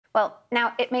Well,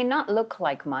 now, it may not look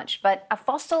like much, but a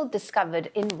fossil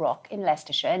discovered in rock in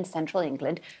Leicestershire in central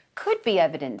England could be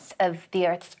evidence of the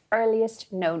Earth's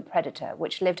earliest known predator,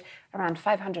 which lived around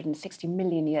 560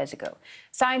 million years ago.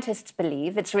 Scientists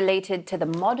believe it's related to the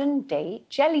modern-day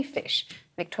jellyfish.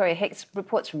 Victoria Hicks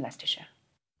reports from Leicestershire.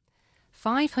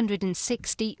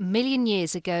 560 million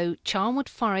years ago, Charnwood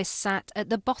Forest sat at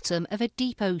the bottom of a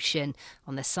deep ocean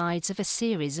on the sides of a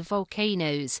series of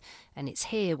volcanoes, and it's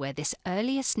here where this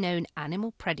earliest known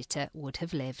animal predator would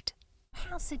have lived.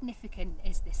 How significant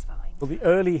is this find? Well, the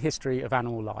early history of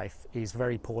animal life is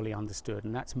very poorly understood,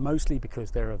 and that's mostly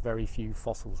because there are very few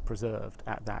fossils preserved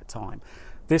at that time.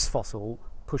 This fossil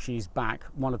pushes back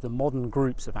one of the modern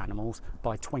groups of animals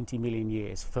by 20 million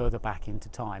years further back into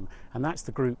time, and that's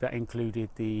the group that included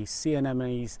the sea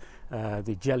anemones,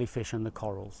 the jellyfish and the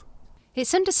corals.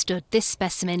 It's understood this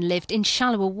specimen lived in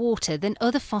shallower water than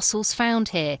other fossils found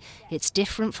here. It's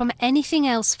different from anything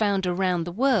else found around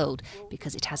the world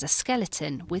because it has a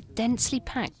skeleton with densely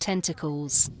packed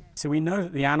tentacles. So we know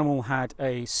that the animal had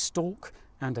a stalk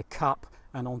and a cup,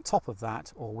 and on top of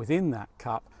that, or within that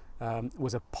cup,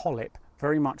 was a polyp,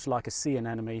 very much like a sea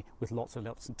anemone with lots of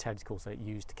tentacles that it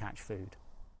used to catch food.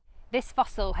 This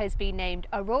fossil has been named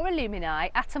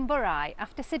Auroralumina attenboroughii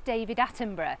after Sir David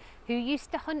Attenborough, who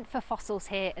used to hunt for fossils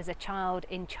here as a child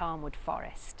in Charnwood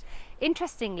Forest.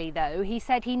 Interestingly though, he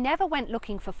said he never went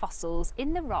looking for fossils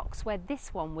in the rocks where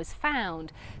this one was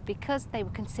found because they were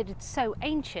considered so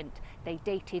ancient they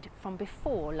dated from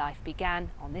before life began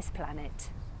on this planet.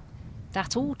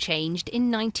 That all changed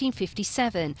in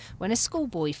 1957 when a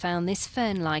schoolboy found this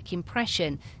fern-like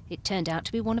impression. It turned out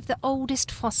to be one of the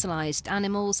oldest fossilised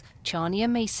animals, Charnia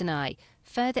masoni,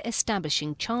 further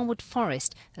establishing Charnwood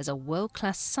Forest as a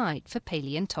world-class site for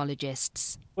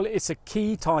paleontologists. Well, it's a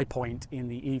key tie point in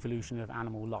the evolution of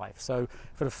animal life. So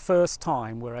for the first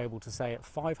time we're able to say at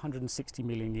 560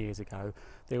 million years ago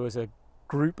there was a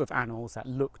group of animals that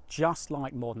looked just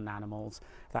like modern animals,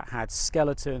 that had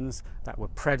skeletons, that were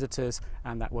predators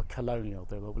and that were colonial.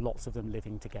 There were lots of them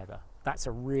living together. That's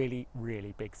a really,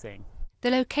 really big thing.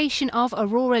 The location of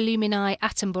Auroralumina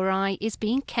attenboroughii is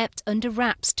being kept under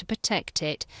wraps to protect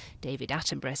it. David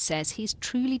Attenborough says he's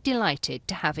truly delighted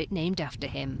to have it named after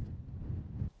him.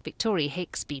 Victoria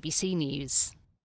Hicks, BBC News.